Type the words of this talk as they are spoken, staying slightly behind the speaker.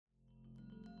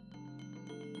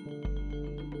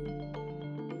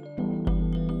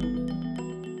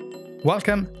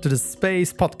Welcome to the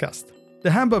Space Podcast,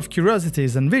 the hub of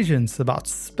curiosities and visions about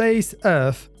space,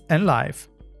 Earth, and life.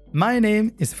 My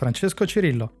name is Francesco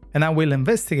Cirillo, and I will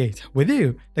investigate with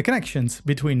you the connections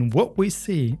between what we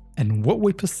see and what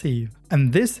we perceive.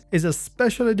 And this is a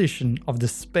special edition of the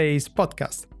Space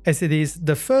Podcast, as it is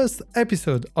the first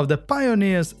episode of the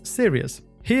Pioneers series.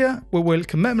 Here we will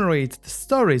commemorate the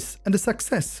stories and the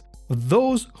success of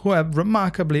those who have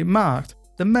remarkably marked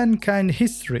the mankind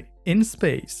history in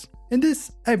space. In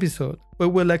this episode, we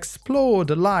will explore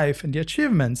the life and the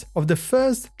achievements of the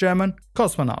first German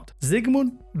cosmonaut,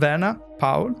 Sigmund Werner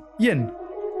Paul Jähn.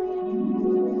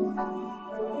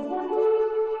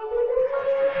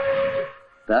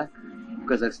 Так, в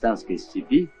казахстанской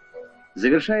степи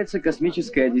завершается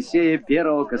космическая одиссея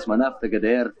первого космонавта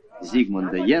ГДР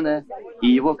Зигмунда Йена и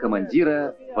его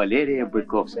командира Валерия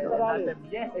Быковского.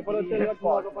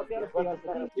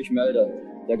 Ich melde,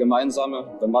 der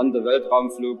gemeinsame bemannte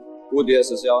Weltraumflug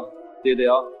UdSSR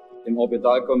DDR im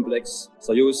Orbitalkomplex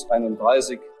Soyuz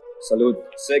 31, Salut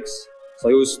 6,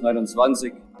 Soyuz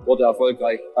 29 wurde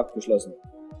erfolgreich abgeschlossen.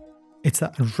 It's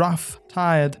a rough,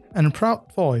 tired, and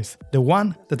proud voice, the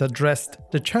one that addressed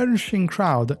the cherishing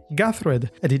crowd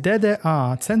gathered at the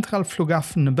DDR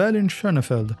Zentralflughafen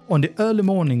Berlin-Schönefeld on the early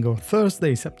morning of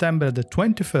Thursday, September the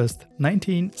 21st,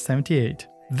 1978.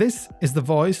 This is the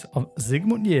voice of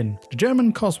Sigmund Jähn, the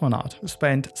German cosmonaut who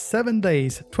spent 7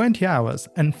 days, 20 hours,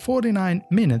 and 49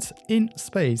 minutes in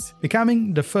space,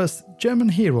 becoming the first German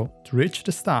hero to reach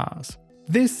the stars.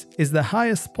 This is the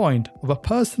highest point of a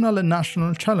personal and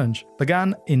national challenge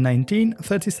began in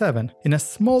 1937 in a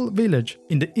small village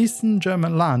in the eastern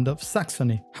German land of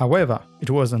Saxony. However, it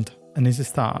wasn't an easy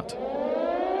start.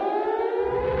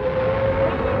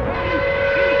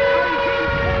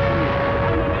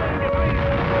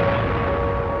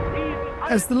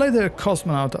 As the later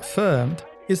cosmonaut affirmed,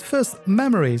 his first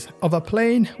memories of a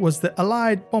plane was the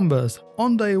Allied bombers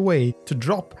on their way to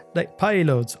drop their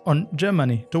payloads on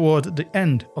Germany toward the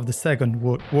end of the Second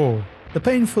World War. The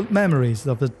painful memories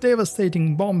of the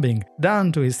devastating bombing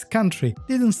done to his country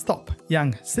didn't stop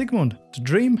young Sigmund to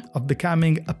dream of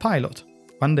becoming a pilot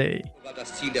one day.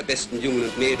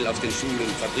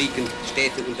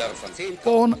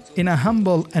 Born in a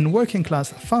humble and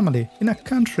working-class family in a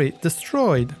country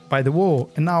destroyed by the war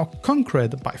and now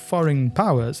conquered by foreign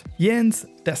powers, Jähn's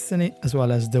destiny, as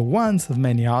well as the ones of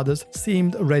many others,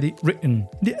 seemed already written.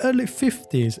 In the early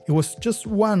 50s, he was just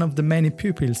one of the many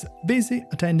pupils busy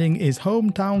attending his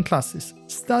hometown classes,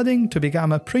 studying to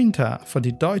become a printer for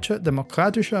the Deutsche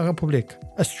Demokratische Republik,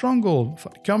 a stronghold for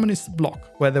the communist bloc,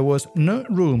 where there was no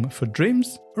room for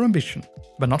dreams or ambition,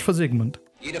 but not for Sigmund.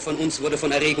 Jeder von uns wurde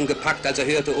von Erregung gepackt, als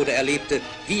hörte oder erlebte,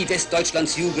 wie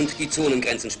Westdeutschlands Jugend die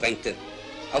Zonengrenzen sprengte.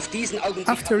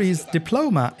 After his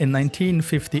diploma in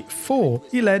 1954,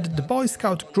 he led the Boy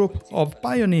Scout group of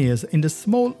pioneers in the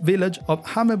small village of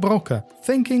Hammerbroke,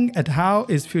 thinking at how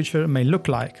his future may look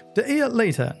like. The year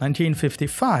later,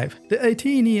 1955, the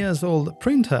 18-year-old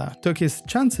printer took his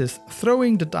chances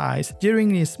throwing the dice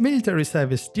during his military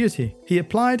service duty. He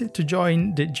applied to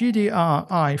join the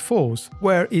GDR Force,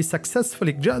 where he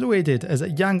successfully graduated as a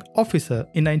young officer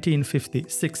in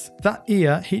 1956. That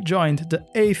year, he joined the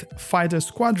 8th Fighter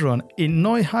Squadron in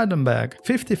Neu-Hardenberg,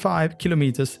 55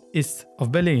 kilometers east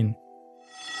of Berlin.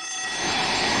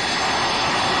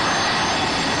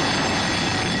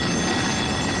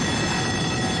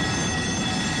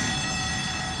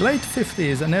 Late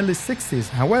 50s and early 60s,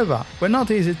 however, were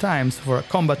not easy times for a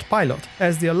combat pilot,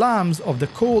 as the alarms of the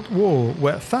Cold War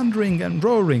were thundering and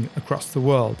roaring across the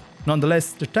world.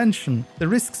 Nonetheless, the tension, the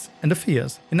risks, and the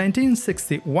fears. In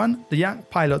 1961, the young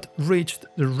pilot reached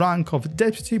the rank of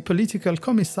Deputy Political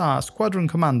Commissar Squadron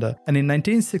Commander, and in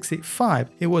 1965,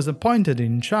 he was appointed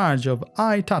in charge of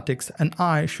eye tactics and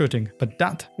eye shooting. But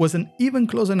that wasn't even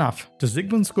close enough to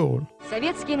Sigmund's goal.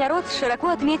 Советский народ широко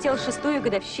отметил 6-ю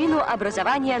годовщину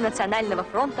образования Национального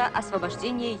фронта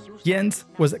освобождения Южной. Jens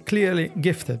was clearly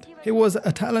gifted. He was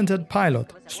a talented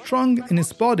pilot, strong in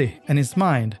his body and his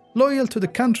mind, loyal to the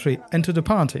country and to the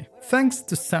party. Thanks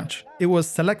to such, he was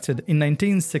selected in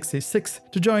 1966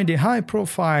 to join the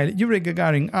high-profile Yuri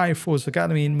Gagarin Air Force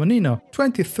Academy in Monino,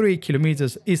 23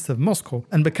 kilometers east of Moscow,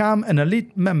 and become an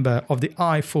elite member of the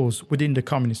Air Force within the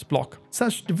communist bloc.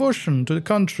 Such devotion to the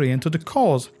country and to the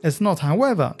cause is not,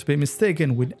 however, to be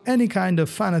mistaken with any kind of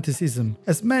fanaticism.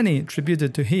 As many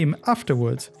attributed to him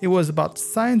afterwards, it was about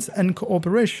science and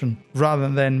cooperation rather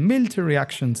than military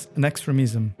actions and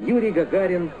extremism. Юрий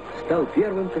Гагарин стал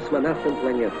первым космонавтом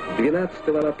планеты. The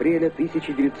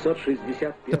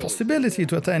possibility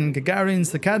to attend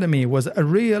Gagarin's academy was a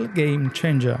real game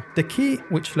changer, the key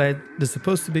which led the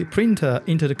supposed-to-be printer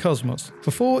into the cosmos.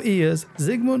 For 4 years,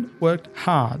 Sigmund worked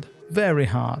hard, very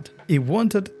hard. He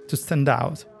wanted to stand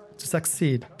out, to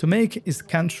succeed, to make his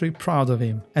country proud of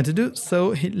him. And to do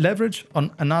so, he leveraged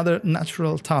on another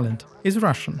natural talent, his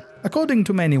Russian. According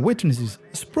to many witnesses,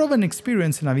 his proven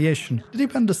experience in aviation, the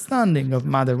deep understanding of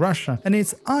Mother Russia and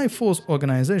its high force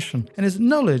organization, and his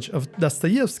knowledge of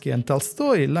Dostoevsky and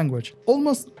Tolstoy language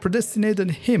almost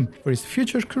predestinated him for his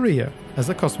future career as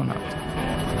a cosmonaut.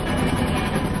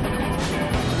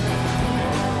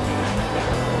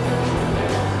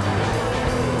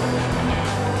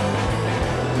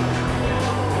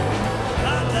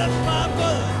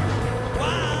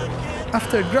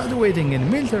 After graduating in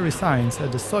military science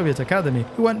at the Soviet Academy,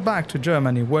 he went back to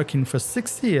Germany, working for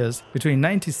 6 years, between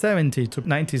 1970 to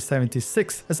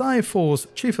 1976, as Air Force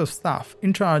Chief of Staff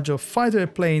in charge of fighter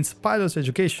planes, pilot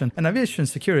education and aviation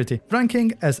security,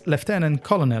 ranking as Lieutenant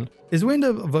Colonel. His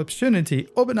window of opportunity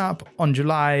opened up on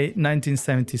July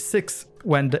 1976,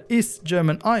 when the East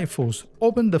German Air Force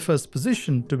opened the first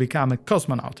position to become a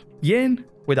cosmonaut. Jähn,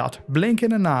 without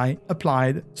blinking an eye,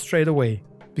 applied straight away,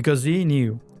 because he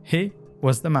knew he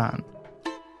was the man.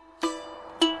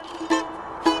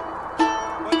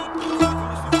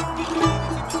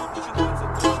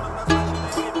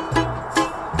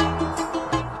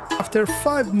 After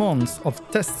 5 months of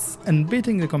tests and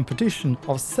beating the competition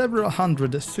of several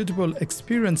hundred suitable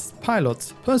experienced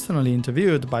pilots, personally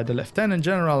interviewed by the Lieutenant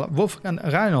General Wolfgang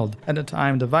Reinhold, at the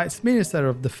time the Vice Minister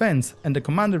of Defense and the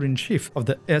Commander-in-Chief of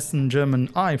the Eastern German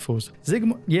Air Force,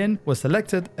 Sigmund Jähn was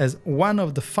selected as one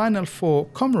of the final 4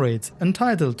 comrades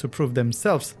entitled to prove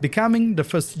themselves, becoming the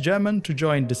first German to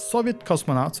join the Soviet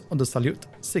cosmonauts on the Salyut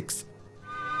 6.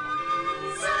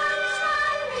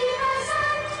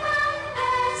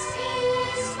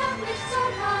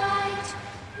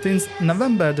 Since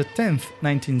November the 10th,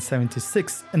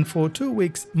 1976, and for 2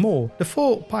 weeks more, the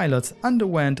 4 pilots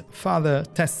underwent further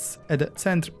tests at the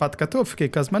Centre Podkatovki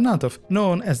Kosmonautov,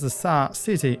 known as the Tsar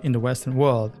City in the Western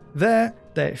world. There,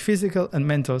 their physical and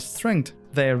mental strength,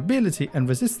 their ability and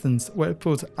resistance were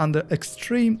put under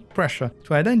extreme pressure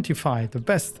to identify the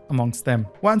best amongst them.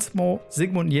 Once more,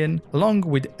 Sigmund Jähn, along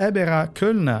with Eberhard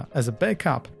Köllner as a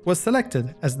backup, was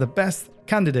selected as the best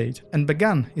candidate and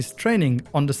began his training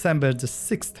on December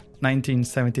 6,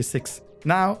 1976.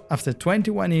 Now, after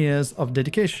 21 years of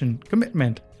dedication,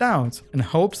 commitment, doubts and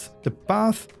hopes, the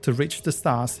path to reach the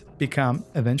stars became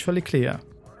eventually clear.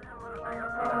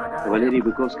 Валерий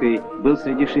Быковский был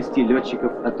среди 6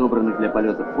 летчиков, отобранных для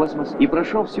полета в космос, и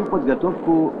прошел всю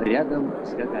подготовку рядом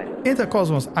с Гагарином.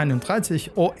 Intercosmos 31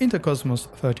 or Intercosmos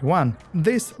 31.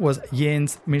 This was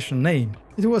Jähn's mission name.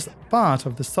 It was part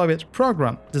of the Soviet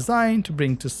program designed to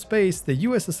bring to space the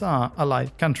USSR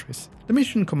allied countries. The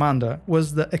mission commander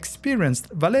was the experienced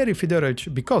Valery Fedorovich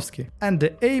Bykovsky, and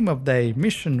the aim of their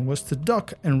mission was to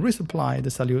dock and resupply the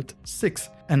Salyut 6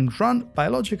 and run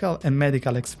biological and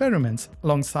medical experiments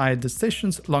alongside the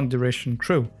station's long-duration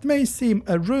crew. It may seem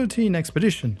a routine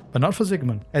expedition, but not for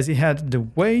Sigmund, as he had the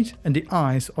weight and the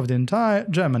eyes of the entire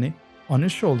Germany on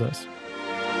his shoulders.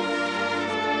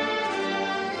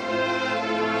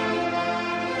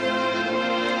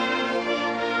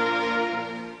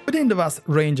 Within the vast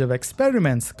range of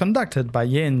experiments conducted by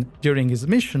Jähn during his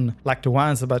mission, like the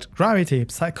ones about gravity,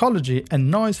 psychology and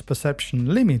noise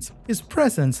perception limits, his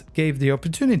presence gave the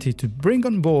opportunity to bring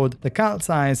on board the Carl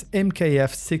Zeiss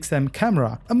MKF-6M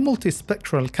camera, a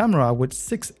multispectral camera with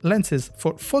 6 lenses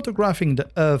for photographing the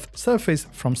Earth's surface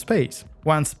from space.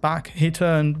 Once back, he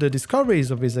turned the discoveries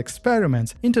of his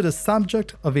experiments into the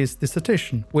subject of his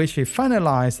dissertation, which he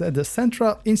finalized at the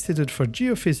Central Institute for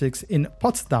Geophysics in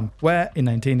Potsdam, where in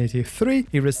 1983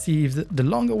 he received the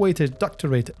long-awaited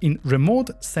doctorate in remote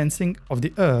sensing of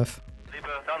the Earth.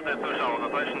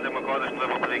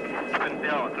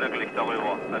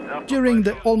 During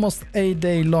the almost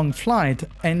 8-day-long flight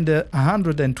and the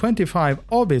 125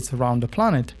 orbits around the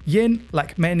planet, Jähn,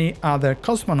 like many other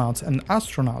cosmonauts and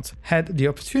astronauts, had the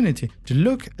opportunity to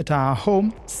look at our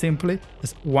home simply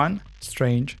as one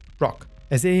strange rock.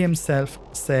 As he himself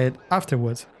said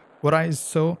afterwards, "What I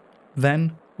saw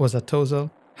then was a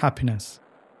total happiness.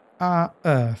 Our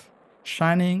Earth,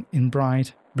 shining in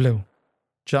bright blue,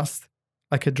 just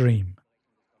like a dream."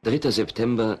 3.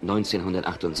 September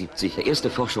 1978. Der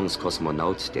erste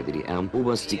Forschungskosmonaut der DDR,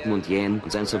 Oberst Sigmund Jähn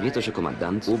und sein sowjetischer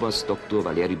Kommandant, Oberst Dr.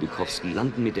 Valery Bukovsky,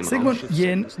 landen mit dem Sigmund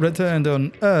Jähn returned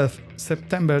on Earth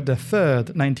September the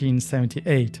 3rd,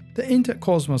 1978. The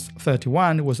Intercosmos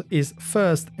 31 was his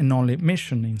first and only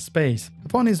mission in space.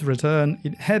 Upon his return,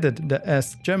 it headed the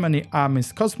East Germany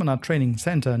Army's Cosmonaut Training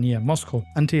Center near Moscow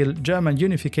until German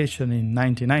unification in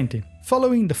 1990.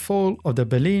 Following the fall of the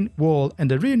Berlin Wall and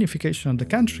the reunification of the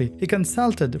country, he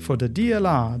consulted for the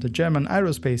DLR, the German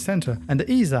Aerospace Center, and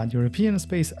the ESA, the European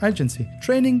Space Agency,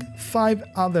 training 5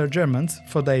 other Germans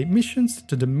for their missions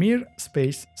to the Mir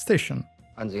Space Station.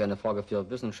 An sich eine Frage für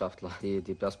Wissenschaftler, die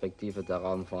die Perspektive der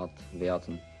Raumfahrt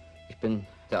werten. Ich bin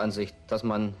der Ansicht, dass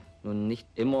man nun nicht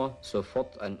immer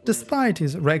sofort ein... Despite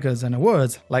his records and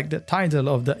awards, like the title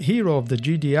of the Hero of the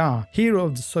GDR, Hero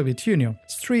of the Soviet Union,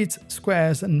 streets,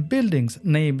 squares and buildings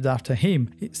named after him,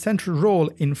 his central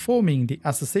role in forming the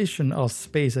Association of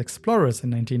Space Explorers in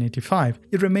 1985,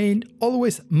 he remained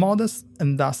always modest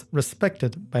and thus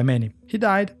respected by many. He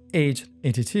died aged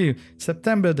 82,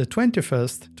 September the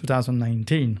 21st,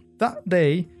 2019. That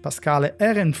day, Pascale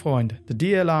Ehrenfreund, the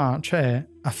DLR chair,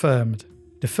 affirmed,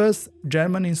 "The first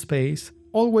German in space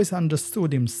always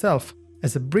understood himself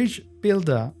as a bridge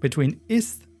builder between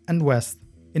East and West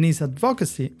in his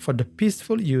advocacy for the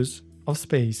peaceful use of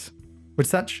space." With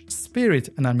such spirit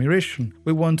and admiration,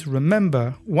 we want to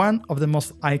remember one of the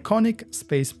most iconic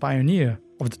space pioneers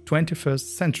of the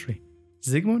 21st century,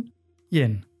 Sigmund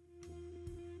Jähn.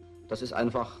 Das ist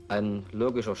einfach ein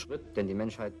logischer Schritt, den die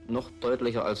Menschheit noch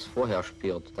deutlicher als vorher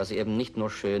spürt, dass sie eben nicht nur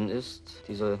schön ist,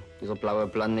 dieser blaue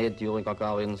Planet Juri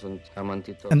Gagarins und Hermann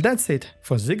Tito. And that's it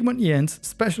for Sigmund Jähn's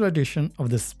special edition of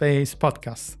the Space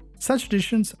Podcast. Such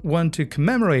editions want to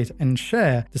commemorate and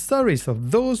share the stories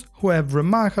of those who have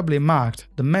remarkably marked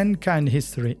the mankind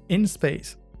history in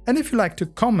space. And if you like to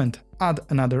comment, add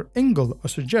another angle or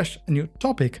suggest a new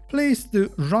topic, please do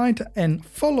write and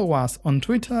follow us on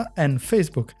Twitter and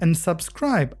Facebook and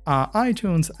subscribe our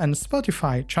iTunes and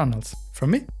Spotify channels.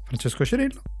 From me, Francesco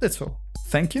Cirillo, that's all.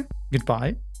 Thank you,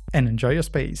 goodbye, and enjoy your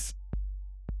space.